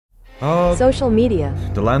social media,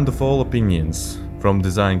 the land of all opinions, from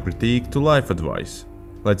design critique to life advice.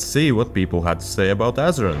 Let's see what people had to say about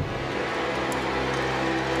Azeron.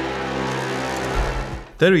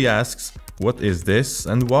 Terry asks, what is this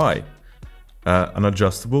and why? An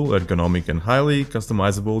adjustable, ergonomic and highly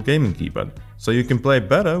customizable gaming keypad, so you can play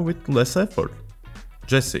better with less effort.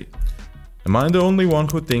 Jesse, am I the only one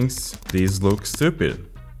who thinks these look stupid?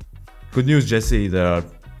 Good news, Jesse, there are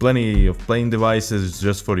plenty of plain devices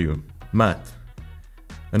just for you. Matt,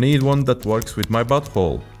 I need one that works with my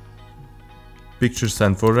butthole. Picture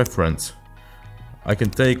sent for reference. I can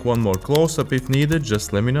take one more close-up if needed,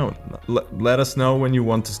 just let me know. Let us know when you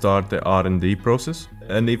want to start the R&D process.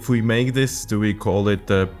 And if we make this, do we call it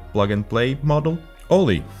the plug-and-play model?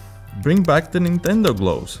 Ollie, bring back the Nintendo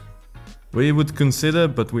gloves. We would consider,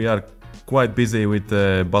 but we are quite busy with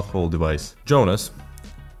the butthole device. Jonas,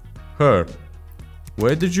 Her,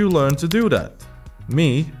 where did you learn to do that?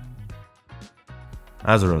 Me?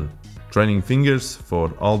 Azeron, training fingers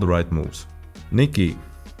for all the right moves. Nikki,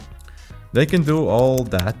 they can do all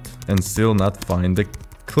that and still not find the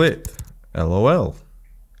clit. LOL.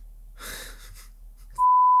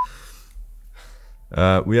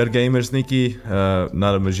 We are gamers, Nikki,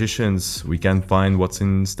 not magicians. We can't find what's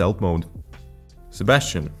in stealth mode.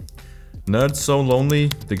 Sebastian, nerds so lonely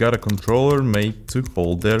they got a controller made to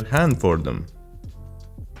hold their hand for them.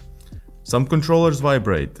 Some controllers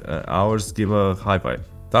vibrate, ours give a high five.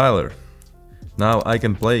 Tyler, now I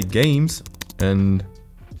can play games and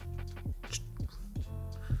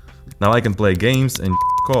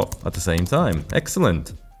off at the same time.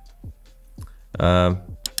 Excellent. Glad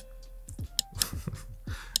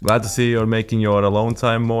to see you're making your alone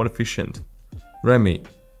time more efficient. Remy,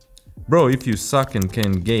 bro, if you suck and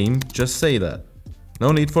can't game, just say that.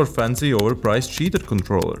 No need for fancy overpriced cheated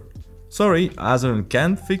controller. Sorry, Azeron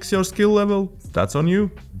can't fix your skill level, that's on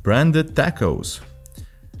you. Branded tacos.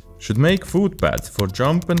 Should make foot pads for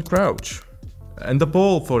jump and crouch. And a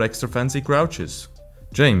ball for extra fancy crouches.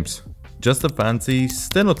 James, just a fancy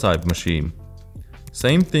stenotype machine.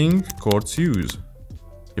 Same thing courts use.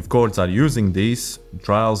 If courts are using these,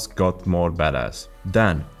 trials got more badass.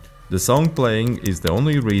 Dan, the song playing is the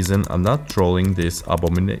only reason I'm not trolling this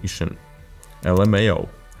abomination. LMAO.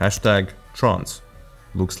 Hashtag trans.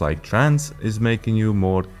 Looks like trans is making you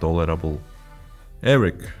more tolerable.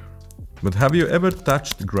 Eric, but have you ever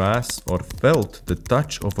touched grass or felt the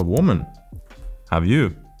touch of a woman? Have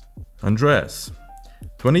you? Andreas,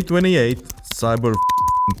 2028 Cyborg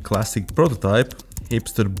classic prototype,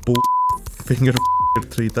 hipster bull finger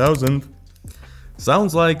 3000.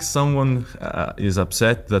 Sounds like someone is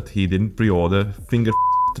upset that he didn't pre-order finger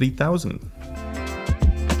 3000.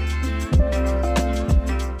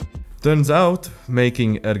 Turns out,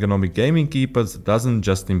 making ergonomic gaming keypads doesn't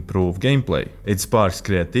just improve gameplay, it sparks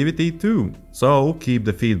creativity too. So keep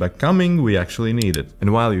the feedback coming, we actually need it.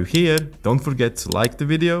 And while you're here, don't forget to like the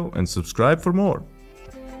video and subscribe for more.